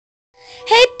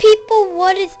Hey people,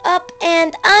 what is up?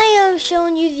 And I am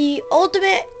showing you the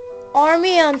ultimate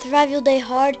army on Survival Day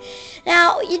Hard.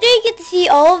 Now, you didn't get to see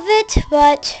all of it,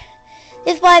 but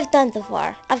this is what I've done so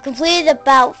far. I've completed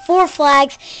about 4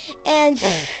 flags, and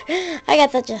I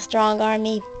got such a strong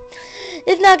army.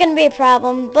 It's not going to be a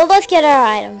problem, but let's get our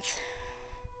items.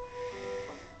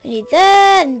 We need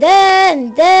that, and that,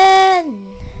 and that,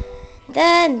 and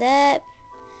that, and that,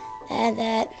 and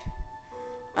that.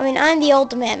 I mean, I'm the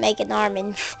ultimate at making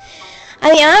armies.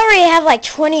 I mean, I already have like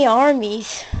 20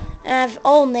 armies, and I've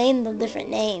all named them different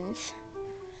names.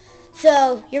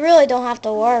 So, you really don't have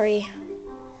to worry.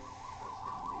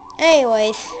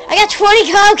 Anyways, I got 20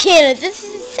 cow cannons. This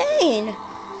is insane.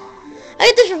 I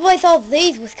could just replace all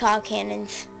these with cow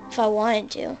cannons if I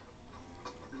wanted to.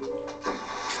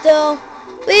 Still,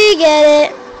 we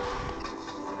get it.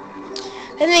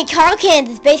 I mean, cow cannons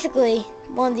is basically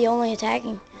one of the only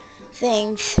attacking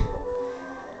things.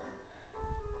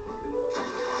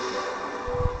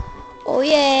 Oh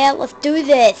yeah, let's do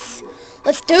this.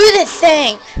 Let's do this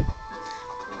thing.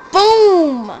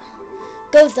 Boom!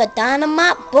 Goes the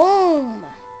dynamite. Boom!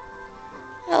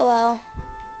 Oh well.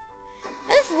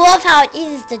 I just love how it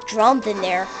uses the drums in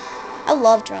there. I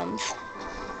love drums.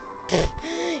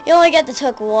 You only get to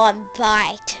take one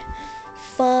bite.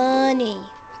 Funny.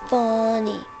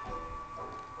 Funny.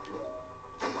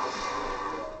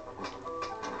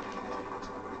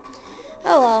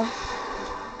 Oh well.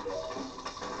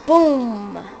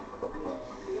 Boom.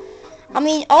 I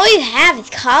mean, all you have is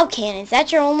cow cannons.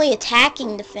 That's your only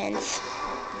attacking defense.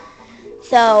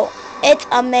 So, it's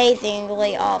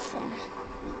amazingly awesome.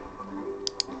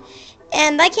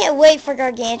 And I can't wait for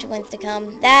gargantuans to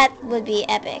come. That would be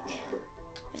epic.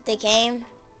 If they came,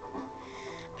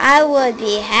 I would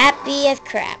be happy as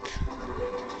crap.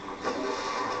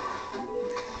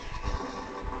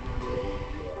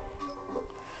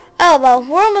 Oh, well,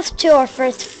 we're almost to our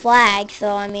first flag,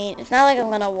 so, I mean, it's not like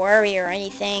I'm gonna worry or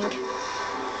anything.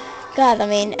 God, I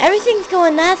mean, everything's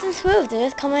going nice and smooth. They're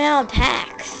just coming out in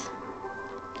packs.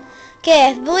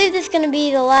 Okay, I believe this is gonna be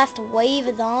the last wave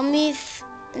of zombies,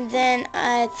 and then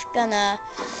it's gonna...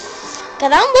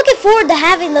 God, I'm looking forward to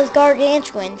having those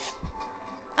gargantuans.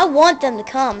 I want them to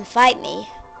come and fight me.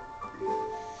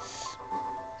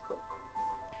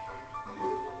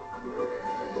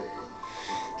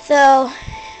 So...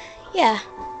 yeah.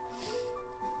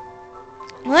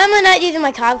 Why am I not using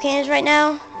my cob cannons right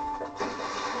now?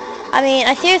 I mean,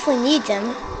 I seriously need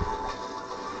them.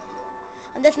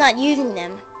 I'm just not using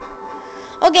them.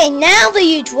 Okay, now the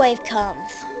huge wave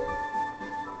comes.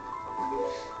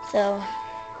 So.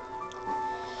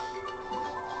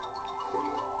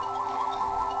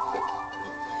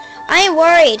 I ain't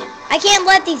worried. I can't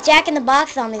let these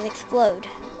jack-in-the-box zombies explode.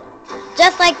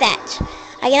 Just like that.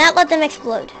 I cannot let them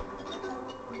explode.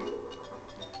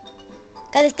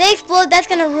 Because if they explode, that's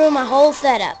going to ruin my whole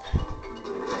setup.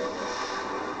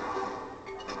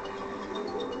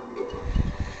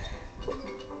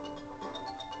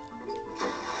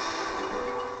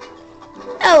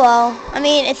 Oh well, I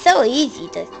mean, it's so easy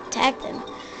to attack them.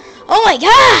 Oh my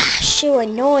gosh, you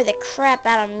annoy the crap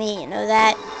out of me, you know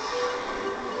that?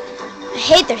 I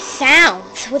hate their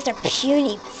sounds with their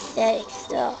puny, pathetic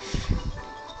stuff.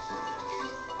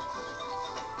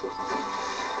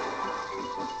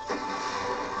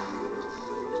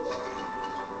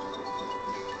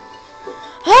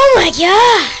 Oh my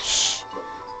gosh!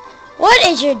 What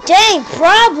is your dang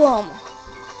problem?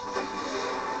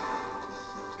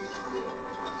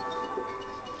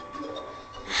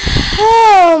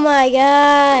 Oh my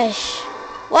gosh!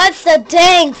 What's the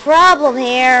dang problem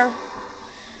here?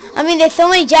 I mean, there's so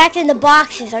many jacks in the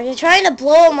boxes. Are you trying to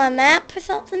blow up my map or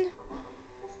something?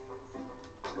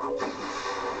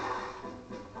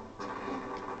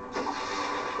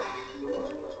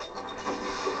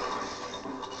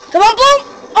 Come on, boom!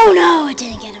 Oh no, I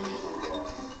didn't get him.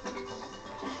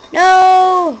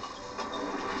 No!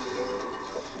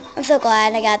 I'm so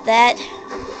glad I got that.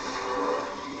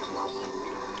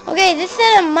 Okay, this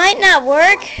setup might not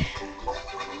work.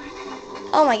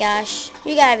 Oh my gosh,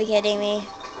 you gotta be kidding me.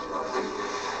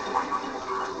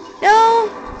 No!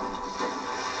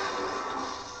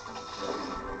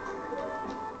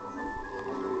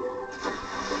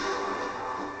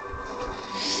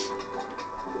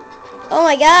 Oh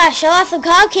my gosh, I lost some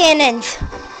cob cannons.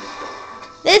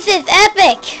 This is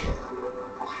epic.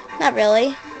 Not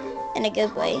really. In a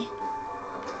good way.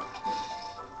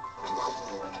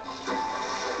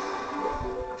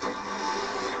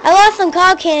 I lost some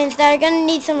cob cannons that are going to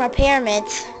need some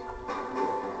repairments.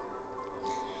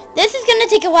 This is going to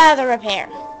take a while to repair.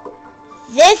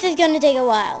 This is going to take a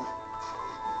while.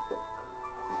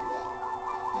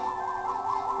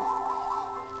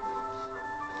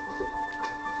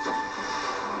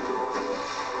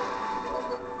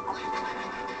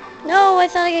 I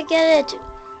thought I could get it.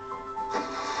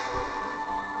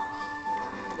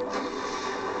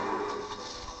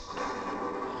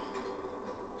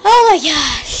 Oh my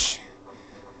gosh.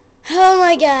 Oh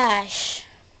my gosh.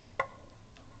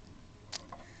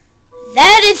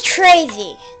 That is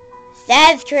crazy.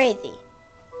 That's crazy.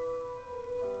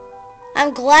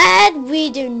 I'm glad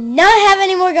we do not have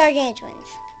any more gargantuans.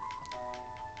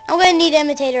 I'm going to need an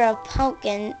imitator of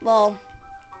pumpkin, well,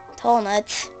 tall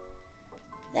nuts.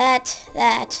 That.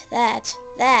 Because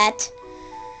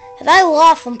I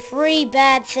lost some pretty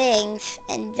bad things,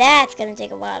 and that's going to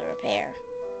take a while to repair.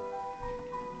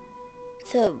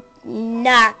 So,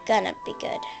 not going to be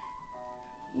good.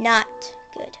 Not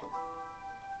good.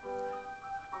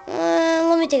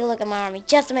 Let me take a look at my army,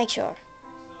 just to make sure.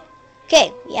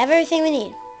 Okay, we have everything we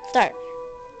need. Start.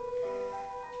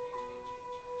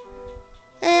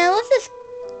 And let's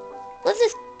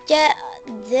just get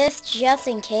this just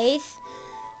in case,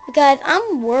 because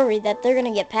I'm worried that they're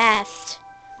gonna get past.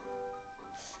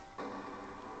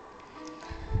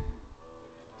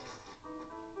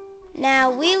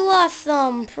 Now we lost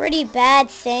some pretty bad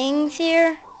things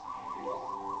here,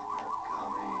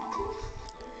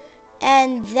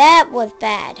 and that was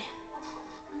bad.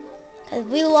 Because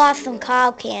we lost some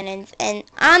cob cannons, and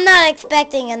I'm not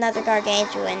expecting another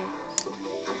gargantuan.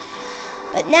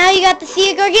 But now you got to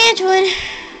see a gargantuan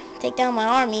take down my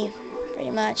army,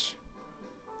 pretty much.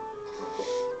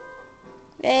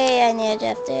 Hey, I need to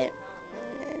adjust it.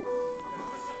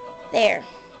 There.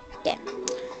 Okay.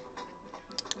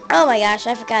 Oh my gosh,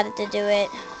 I forgot to do it.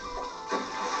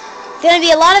 It's going to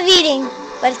be a lot of eating,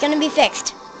 but it's going to be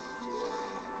fixed.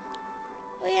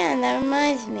 Oh yeah, and that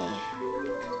reminds me.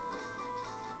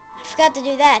 I forgot to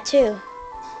do that too.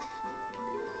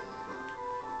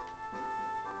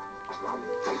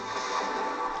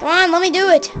 Come on, let me do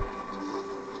it.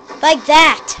 Like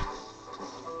that.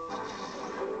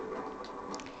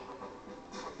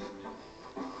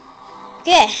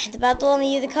 Okay, it's about to let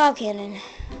me use the cob cannon.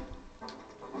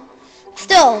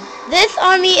 Still, this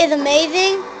army is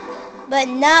amazing, but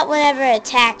not whenever it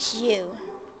attacks you.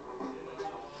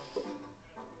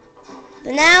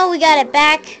 So now we got it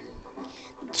back.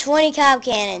 20 cob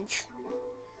cannons.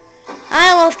 I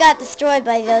almost got destroyed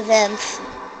by those imps.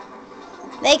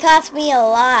 They cost me a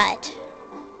lot.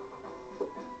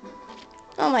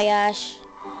 Oh my gosh.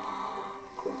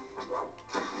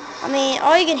 I mean,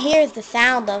 all you can hear is the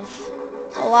sound of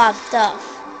a lot of stuff.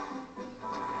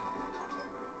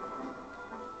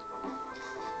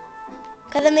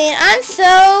 Because, I mean, I'm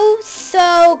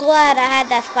so glad I had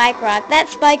that spike rock. That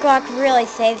spike rock really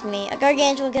saved me. A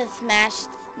gargantuan could have smashed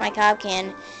my cob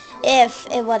cannon if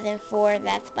it wasn't for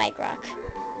that spike rock.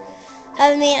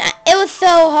 Because, I mean, it was so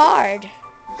hard.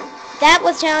 That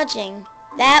was challenging.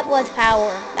 That was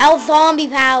power. That was zombie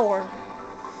power.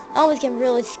 Zombies can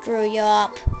really screw you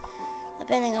up,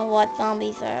 depending on what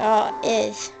zombies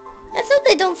is. Let's hope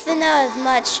they don't send out as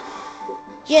much,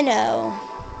 you know,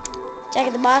 Jack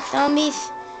in the Box zombies,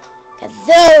 because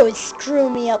those screw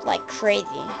me up like crazy.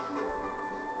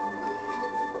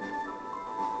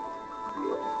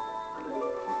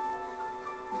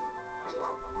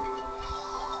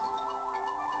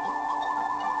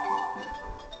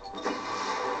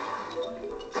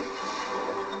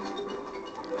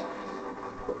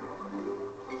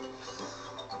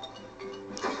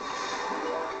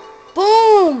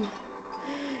 Boom!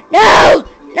 No!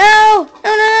 No!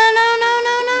 No, no, no, no, no,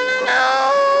 no, no, no, no!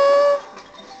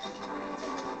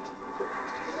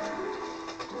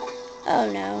 Oh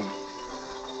no.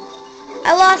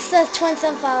 I lost the twin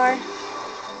sunflower.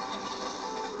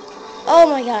 Oh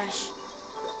my gosh.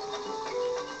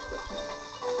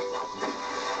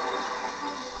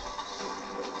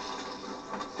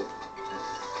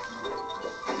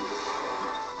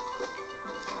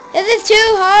 This is too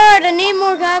hard. I need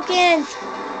more cob cannons.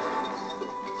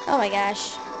 Oh my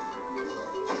gosh.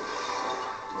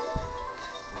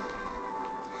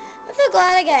 I'm so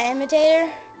glad I got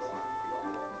imitator.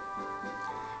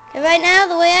 And right now,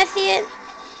 the way I see it,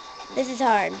 this is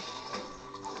hard.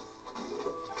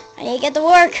 I need to get to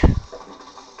work.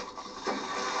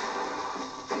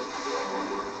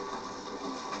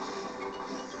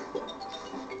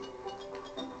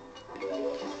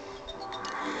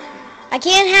 I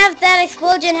can't have that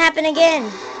explosion happen again.